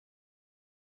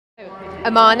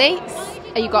Imani,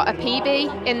 you got a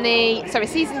PB in the,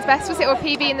 season's best, was it, or a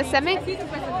PB in the semi?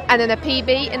 And then a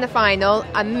PB in the final,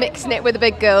 and mixing it with the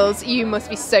big girls. You must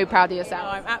be so proud of yourself. Oh,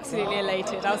 I'm absolutely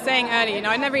elated. I was saying earlier,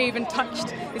 I never even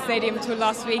touched the stadium until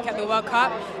last week at the World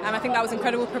Cup, and I think that was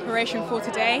incredible preparation for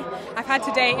today. I've had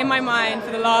today in my mind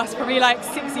for the last probably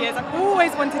 6 years. I've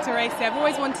always wanted to race here. I've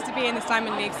always wanted to be in this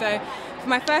Diamond League. So for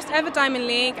my first ever Diamond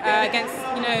League against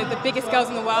the biggest girls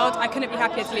in the world, I couldn't be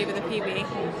happier to leave with a PB.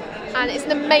 And it's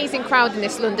an amazing crowd in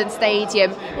this London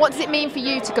stadium. What does it mean for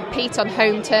you to compete on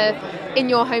home turf in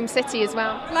your home city as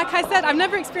well? Like I said, I've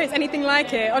never experienced anything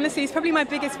like it. Honestly, it's probably my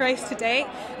biggest race to date.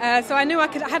 So I knew I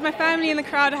had my family in the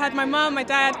crowd. I had my mum, my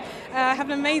dad. I have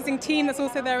an amazing team that's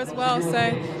also there as well. So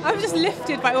I was just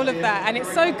lifted by all of that. And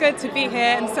it's so good to be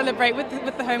here and celebrate with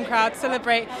the home crowd,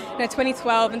 celebrate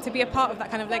 2012 and to be a part of that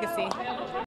kind of legacy.